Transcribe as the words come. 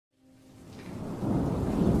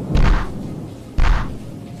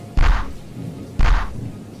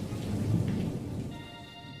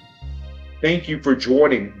Thank you for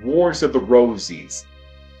joining Wars of the Rosies.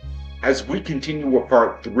 As we continue with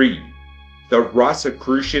Part 3, the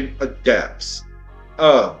Rosicrucian Adepts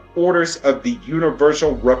of Orders of the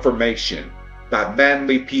Universal Reformation by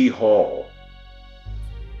Manly P. Hall.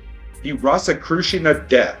 The Rosicrucian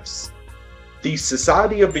Adepts, the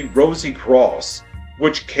Society of the Rosy Cross,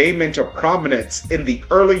 which came into prominence in the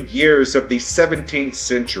early years of the 17th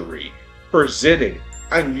century, presented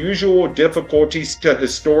unusual difficulties to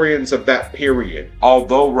historians of that period.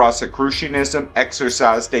 Although Rosicrucianism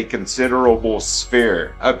exercised a considerable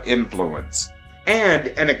sphere of influence, and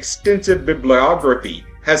an extensive bibliography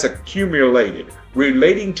has accumulated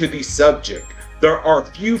relating to the subject, there are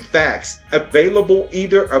few facts available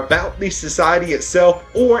either about the society itself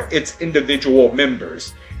or its individual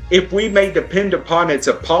members. If we may depend upon its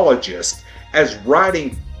apologists as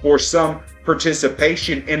writing for some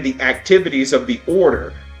participation in the activities of the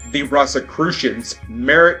order, the Rosicrucians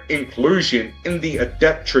merit inclusion in the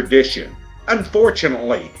adept tradition.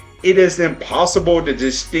 Unfortunately, it is impossible to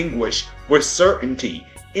distinguish with certainty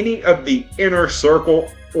any of the inner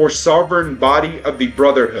circle or sovereign body of the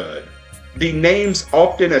Brotherhood. The names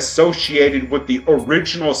often associated with the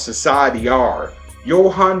original society are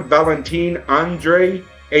Johann Valentin Andreae,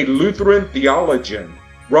 a Lutheran theologian,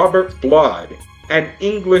 Robert Fludd, an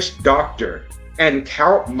English doctor, and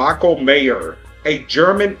Count Michael Maier, a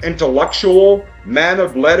German intellectual, man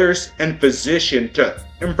of letters, and physician to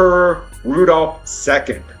Emperor Rudolf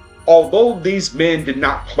II. Although these men did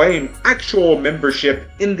not claim actual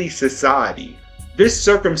membership in the society, this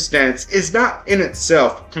circumstance is not in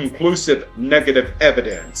itself conclusive negative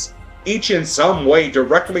evidence. Each in some way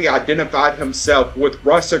directly identified himself with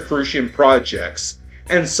Rosicrucian projects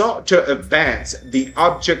and sought to advance the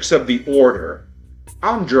objects of the order.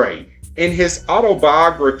 Andreae, in his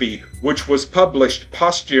autobiography, which was published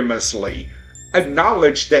posthumously,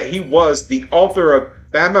 acknowledged that he was the author of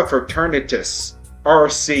Fama Fraternitas,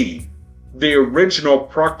 R.C., the original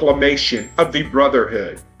proclamation of the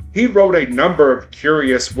Brotherhood. He wrote a number of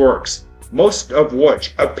curious works, most of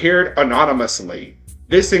which appeared anonymously.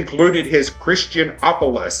 This included his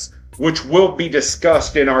Christianopolis, which will be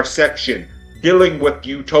discussed in our section dealing with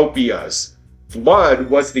utopias. Fludd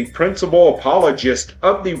was the principal apologist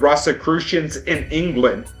of the Rosicrucians in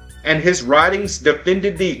England, and his writings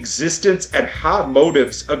defended the existence and high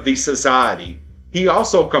motives of the society. He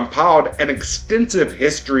also compiled an extensive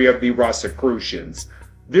history of the Rosicrucians.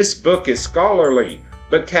 This book is scholarly,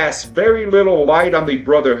 but casts very little light on the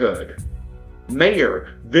Brotherhood.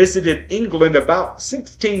 Maier visited England about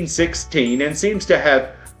 1616 and seems to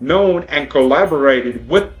have known and collaborated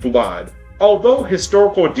with Fludd. Although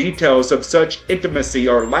historical details of such intimacy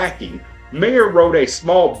are lacking, Maier wrote a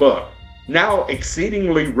small book, now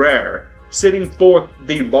exceedingly rare, setting forth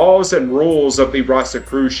the laws and rules of the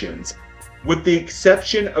Rosicrucians. With the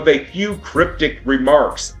exception of a few cryptic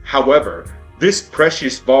remarks, however, this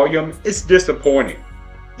precious volume is disappointing.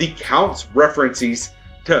 The Count's references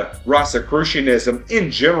to Rosicrucianism in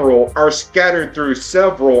general are scattered through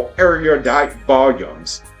several erudite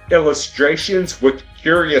volumes, illustrations with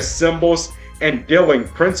curious symbols, and dealing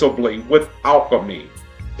principally with alchemy.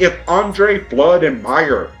 If Andreae, Fludd, and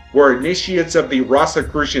Maier were initiates of the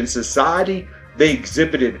Rosicrucian Society, they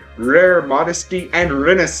exhibited rare modesty and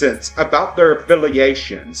reticence about their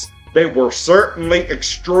affiliations. They were certainly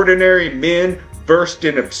extraordinary men versed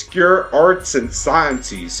in obscure arts and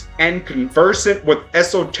sciences, and conversant with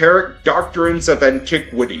esoteric doctrines of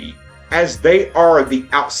antiquity, as they are the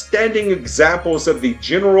outstanding examples of the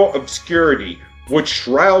general obscurity which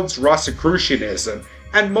shrouds Rosicrucianism,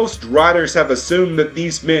 and most writers have assumed that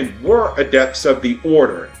these men were adepts of the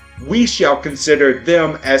order. We shall consider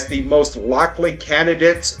them as the most likely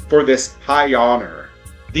candidates for this high honor.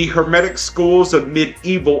 The Hermetic schools of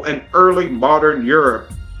medieval and early modern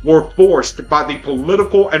Europe were forced by the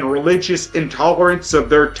political and religious intolerance of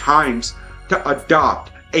their times to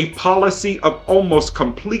adopt a policy of almost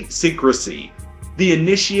complete secrecy. The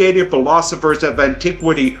initiated philosophers of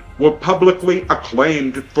antiquity were publicly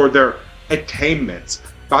acclaimed for their attainments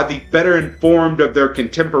by the better informed of their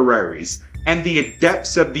contemporaries, and the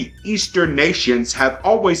adepts of the Eastern nations have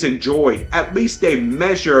always enjoyed at least a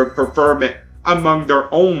measure of preferment among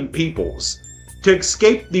their own peoples. To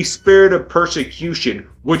escape the spirit of persecution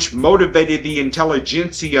which motivated the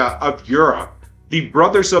intelligentsia of Europe, the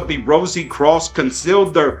Brothers of the Rosy Cross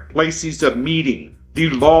concealed their places of meeting, the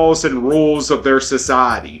laws and rules of their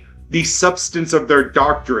society, the substance of their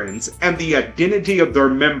doctrines, and the identity of their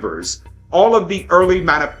members. All of the early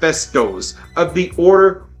manifestos of the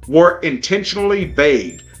order were intentionally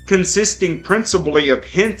vague, consisting principally of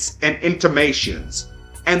hints and intimations.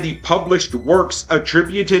 and the published works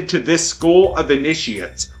attributed to this school of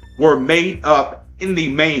initiates were made up in the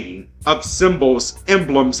main of symbols,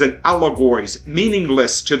 emblems, and allegories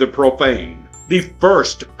meaningless to the profane. The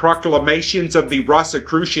first proclamations of the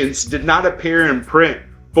Rosicrucians did not appear in print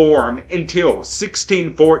form until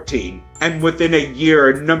 1614, and within a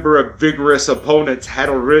year a number of vigorous opponents had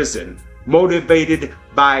arisen, motivated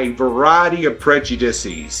by a variety of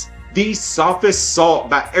prejudices. These sophists sought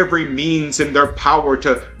by every means in their power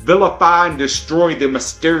to vilify and destroy the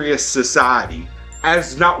mysterious society,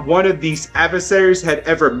 as not one of these adversaries had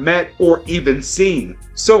ever met or even seen,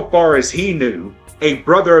 so far as he knew, a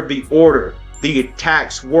brother of the order. The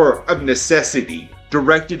attacks were, of necessity,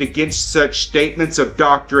 directed against such statements of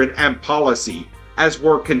doctrine and policy as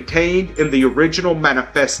were contained in the original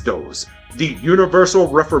manifestos, the Universal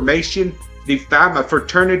Reformation, the Fama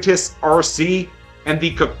Fraternitas RC, and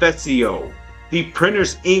the Confessio. The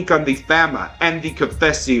printer's ink on the Fama and the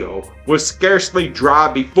Confessio was scarcely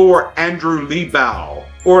dry before Andreae,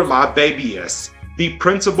 or Libavius, the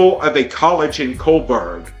principal of a college in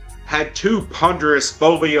Coburg, had 2 ponderous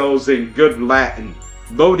folios in good Latin,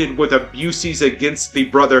 loaded with abuses against the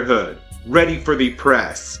Brotherhood, ready for the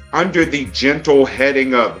press. Under the gentle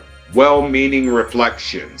heading of well-meaning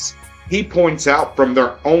reflections, he points out from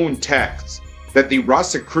their own texts that the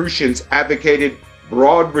Rosicrucians advocated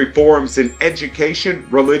broad reforms in education,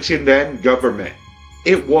 religion, and government.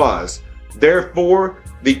 It was, therefore,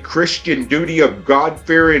 the Christian duty of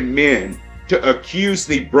God-fearing men to accuse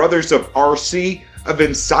the brothers of RC of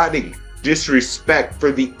inciting disrespect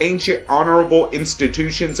for the ancient honorable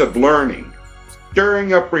institutions of learning,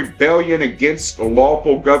 stirring up rebellion against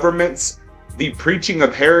lawful governments, the preaching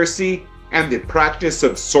of heresy, and the practice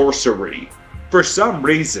of sorcery. For some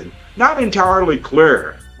reason, not entirely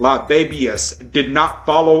clear, Libavius did not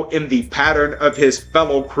follow in the pattern of his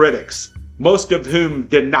fellow critics, most of whom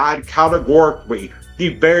denied categorically the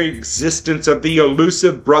very existence of the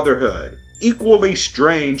elusive brotherhood. Equally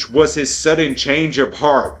strange was his sudden change of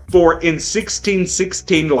heart, for in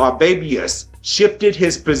 1616 Libavius shifted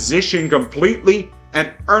his position completely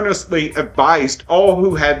and earnestly advised all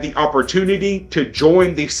who had the opportunity to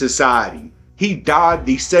join the society. He died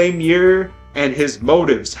the same year, and his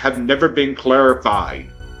motives have never been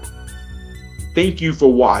clarified. Thank you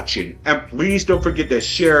for watching, and please don't forget to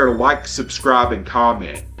share, like, subscribe, and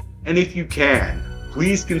comment. And if you can,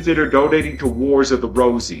 please consider donating to Wars of the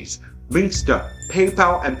Rosies. Links to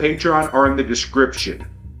PayPal and Patreon are in the description.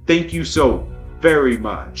 Thank you so very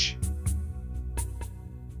much.